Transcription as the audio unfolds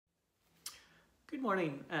Good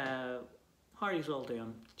morning. How are you all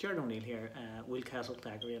doing? Jared O'Neill here, Woolcastle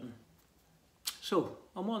Decorating. So,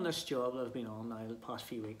 I'm on this job that I've been on now the past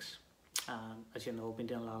few weeks. As you know, I've been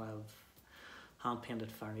doing a lot of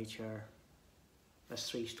hand-painted furniture.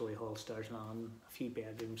 This 3-story hall stairs on, a few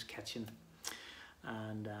bedrooms, kitchen.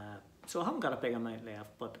 And so I haven't got a big amount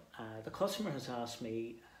left, but the customer has asked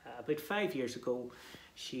me, about 5 years ago,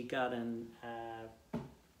 she got in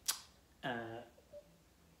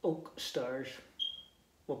oak stairs.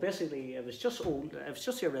 Well, basically, it was just old. It was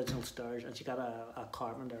just the original stairs, and she got a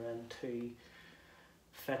carpenter in to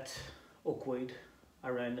fit oak wood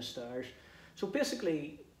around the stairs. So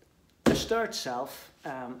basically, the stair itself, if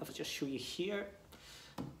I just show you here,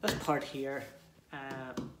 this part here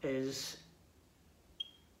is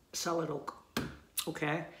solid oak.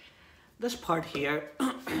 Okay, this part here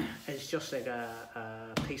is just like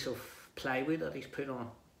a piece of plywood that he's put on.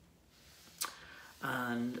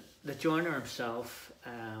 And the joiner himself,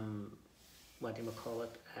 what do you call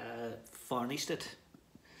it, varnished it.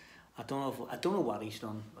 I don't know what he's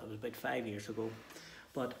done. It was about 5 years ago.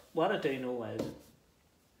 But what I do know is,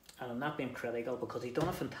 and I'm not being critical because he's done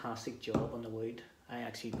a fantastic job on the wood. I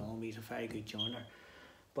actually know him, he's a very good joiner.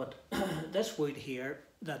 But this wood here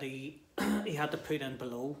that he had to put in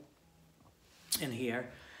below, in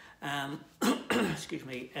here, excuse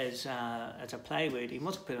me, is it's a plywood. He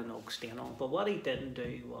must have put an oak stain on, but what he didn't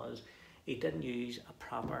do was he didn't use a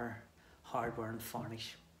proper hardware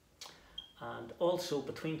varnish. And also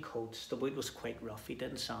between coats, the wood was quite rough. He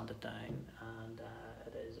didn't sand it down, and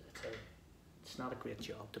it's not a great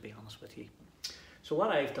job, to be honest with you. So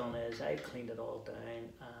what I've done is I've cleaned it all down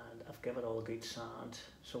and I've given it all a good sand.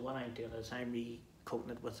 So what I'm doing is I'm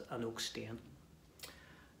re-coating it with an oak stain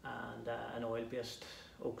and an oil-based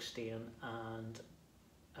oak stain, and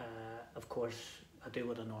of course I do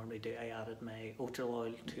what I normally do. I added my ultra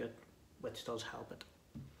oil to it, which does help it.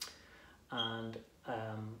 And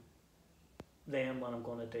then what I'm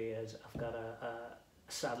going to do is I've got a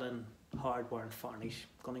satin hardware and varnish.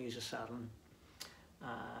 I'm going to use a satin.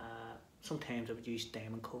 Sometimes I would use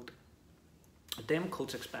diamond coat. A diamond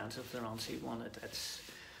coat's expensive. They're on seat one. It's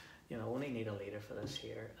you know, only need a litre for this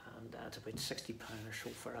here, and it's about £60 or so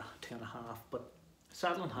for a 2.5. But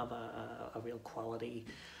satin have a real quality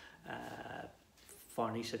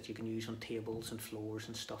varnish that you can use on tables and floors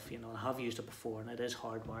and stuff, you know. I have used it before and it is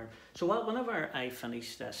hardware. So whenever I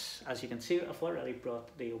finish this, as you can see, I've already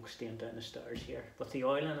brought the oak stain down the stairs here. With the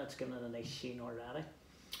oil in it, it's given it a nice sheen already.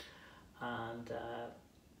 And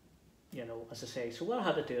you know, as I say, so what I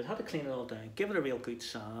had to do is I had to clean it all down, give it a real good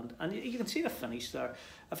sand, and you can see the finish there.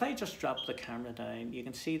 If I just drop the camera down, you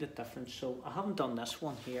can see the difference. So I haven't done this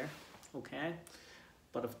one here, okay,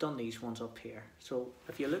 but I've done these ones up here. So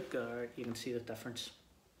if you look there, you can see the difference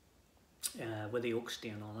with the oak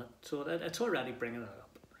stain on it. So it's already bringing it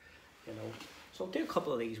up, you know. So I'll do a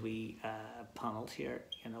couple of these wee panels here,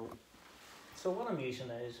 you know. So what I'm using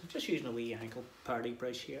is, I'm just using a wee ankle party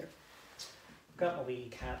brush here. I've got my wee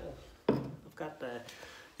kettle. I've got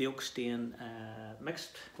the oak stain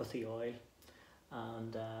mixed with the oil,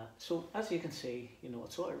 and so as you can see, you know,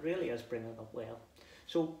 it really is bringing it up well.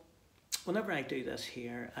 So whenever I do this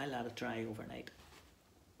here, I let it dry overnight,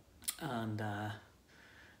 and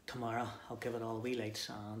tomorrow I'll give it all a wee light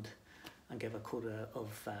sand and give a coat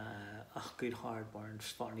of a good hardware and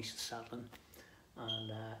varnish the satin,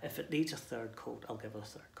 and if it needs a third coat, I'll give it a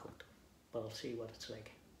third coat, but I'll see what it's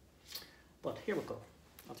like. But here we go.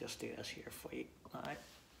 I'll just do this here for you. All right.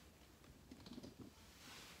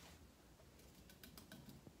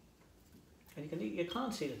 And you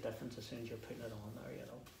can't see the difference as soon as you're putting it on there, you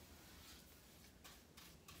know.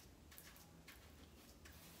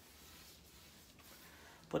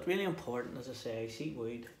 But really important, as I say, see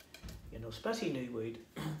wood, you know, especially new wood.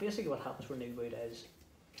 Basically what happens with new wood is,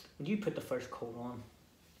 when you put the first coat on,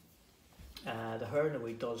 the hair in the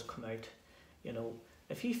wood does come out, you know.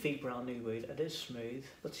 If you feed brand new wood, it is smooth,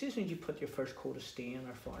 but see as soon as you put your first coat of stain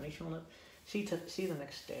or varnish on it, see the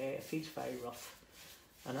next day, it feels very rough,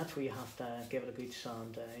 and that's where you have to give it a good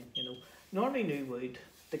sand down, you know. Normally new wood,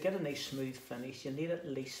 to get a nice smooth finish, you need at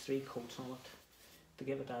least 3 coats on it to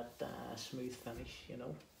give it that smooth finish, you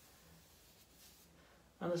know.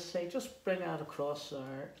 And as I say, just bring that across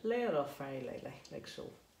there, lay it off very lightly, like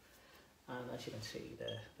so, and as you can see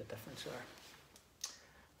the difference there.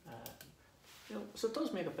 You know, so it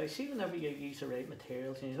does make a base. See, whenever you use the right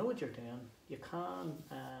materials and you know what you're doing, you can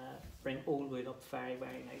bring old wood up very,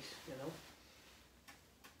 very nice, you know.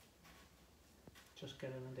 Just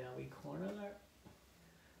get in that wee corner there.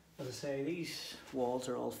 As I say, these walls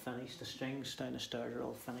are all finished, the strings down the stairs are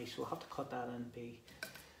all finished, so we'll have to cut that in and be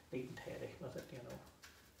neat and tidy with it, you know.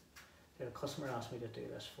 The customer asked me to do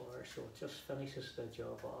this for her, so it just finishes the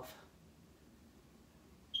job off.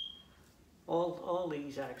 All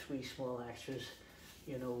these wee small extras,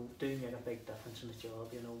 you know, do make a big difference in the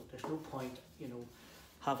job. You know, there's no point, you know,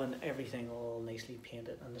 having everything all nicely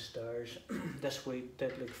painted and the stairs. This wood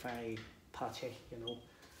did look very patchy, you know.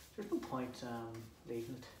 There's no point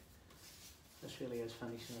leaving it. This really is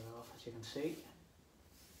finishing it off, as you can see.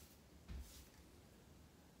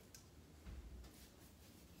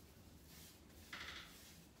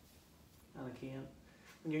 And again,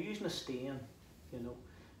 when you're using a stain, you know,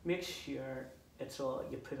 make sure it's all,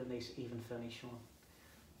 you put a nice even finish on,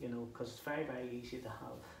 you know, because it's very, very easy to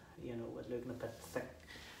have, you know, it looking a bit thick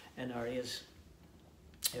in areas.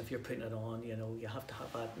 If you're putting it on, you know, you have to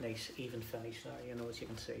have that nice even finish there, you know, as you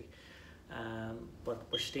can see. But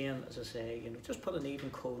we're staying, as I say, you know, just put an even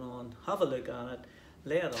coat on, have a look at it,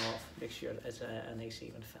 lay it off, make sure it's a nice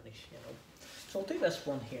even finish, you know. So I'll do this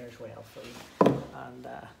one here as well for you, and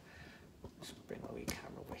let's bring my wee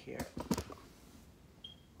camera over here.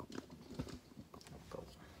 Go.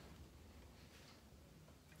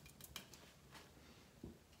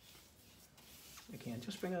 Again,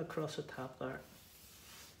 just bring it across the top there.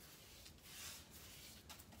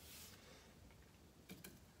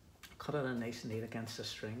 Cut it in nice and neat against the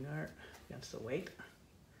string there, against the weight.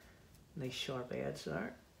 Nice sharp edge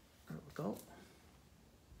there. There we go.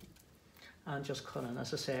 And just cut in.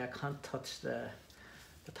 As I say, I can't touch the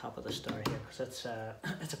top of the star here because it's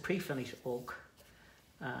a pre-finished oak.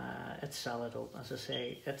 It's solid oak. As I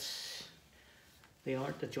say, it's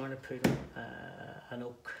the joiner put an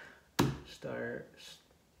oak star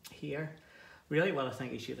here. Really, what I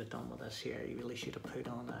think he should have done with this here, he really should have put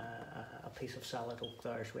on a piece of solid oak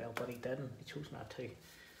there as well, but he didn't. He chose not to.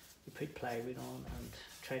 He put plywood on and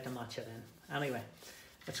tried to match it in. Anyway,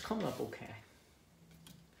 it's coming up okay.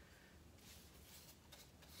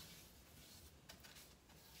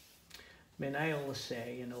 I mean, I always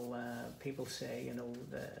say, you know, people say, you know,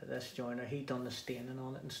 this joiner, he done the staining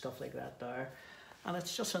on it and stuff like that there. And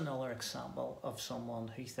it's just another example of someone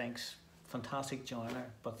who thinks, fantastic joiner,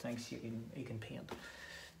 but thinks he can paint.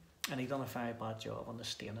 And he done a very bad job on the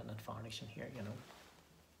staining and varnishing here, you know.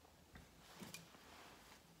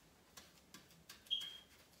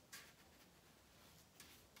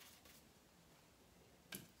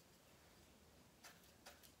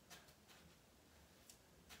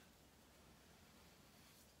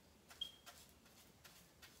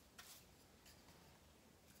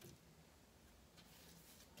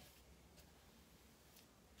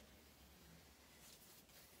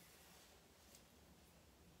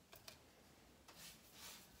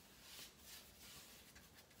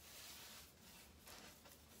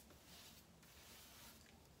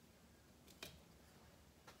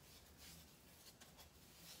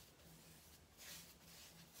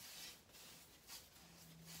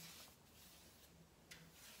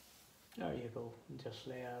 There you go, and just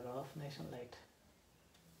lay it off nice and light.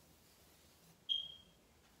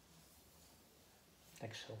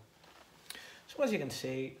 Like so. So as you can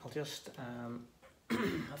see, I'll just,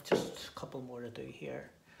 I've just a couple more to do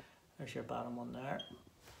here. There's your bottom one there.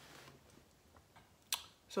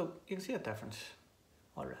 So you can see a difference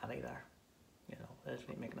already there. You know, it's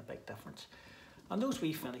making a big difference. And those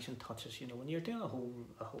wee finishing touches, you know, when you're doing a whole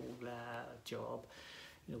job,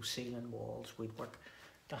 you know, ceiling, walls, woodwork,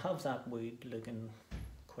 to have that wood looking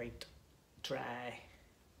quite dry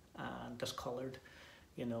and discoloured,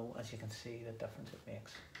 you know, as you can see the difference it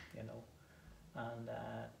makes, you know. And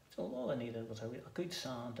so all I needed was a good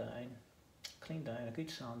sand down, clean down, a good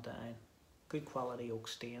sand down, good quality oak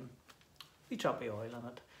stain. We drop the oil in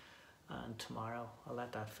it, and tomorrow I'll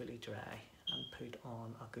let that fully dry and put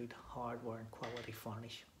on a good hard-wearing quality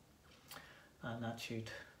varnish, and that should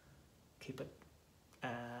keep it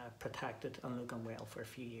protected and looking well for a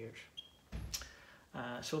few years.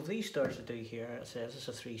 So these stairs to do here, it says it's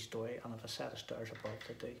a 3-story, and I have a set of stairs above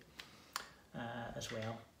to do as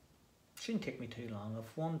well. Shouldn't take me too long.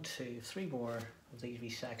 I've 1, 2, 3 more of these wee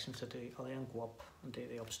sections to do. I'll then go up and do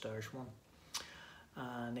the upstairs one.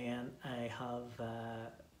 And then I have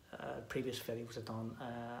previous videos I've done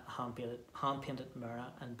hand painted mirror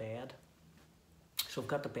and bed. So I've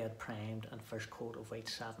got the bed primed and first coat of white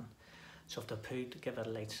satin. So if I give it a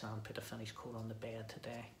light sand, put a finish coat on the bed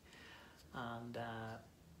today. And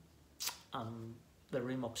the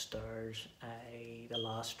room upstairs, the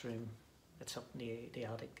last room, it's up in the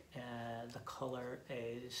attic. The colour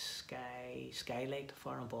is skylight,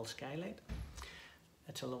 foreign ball skylight.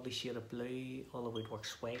 It's a lovely shade of blue, all the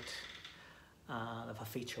woodwork's white. And I've a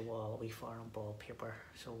feature wall, a wee foreign ball paper.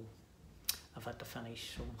 So I've had to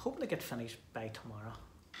finish. So I'm hoping to get finished by tomorrow,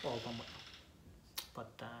 all done well.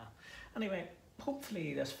 But anyway,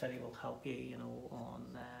 hopefully this video will help you, you know,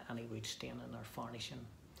 on any wood staining or varnishing.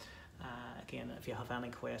 Again, if you have any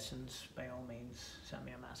questions, by all means send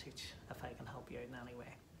me a message if I can help you out in any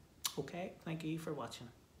way. Okay, thank you for watching.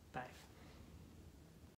 Bye.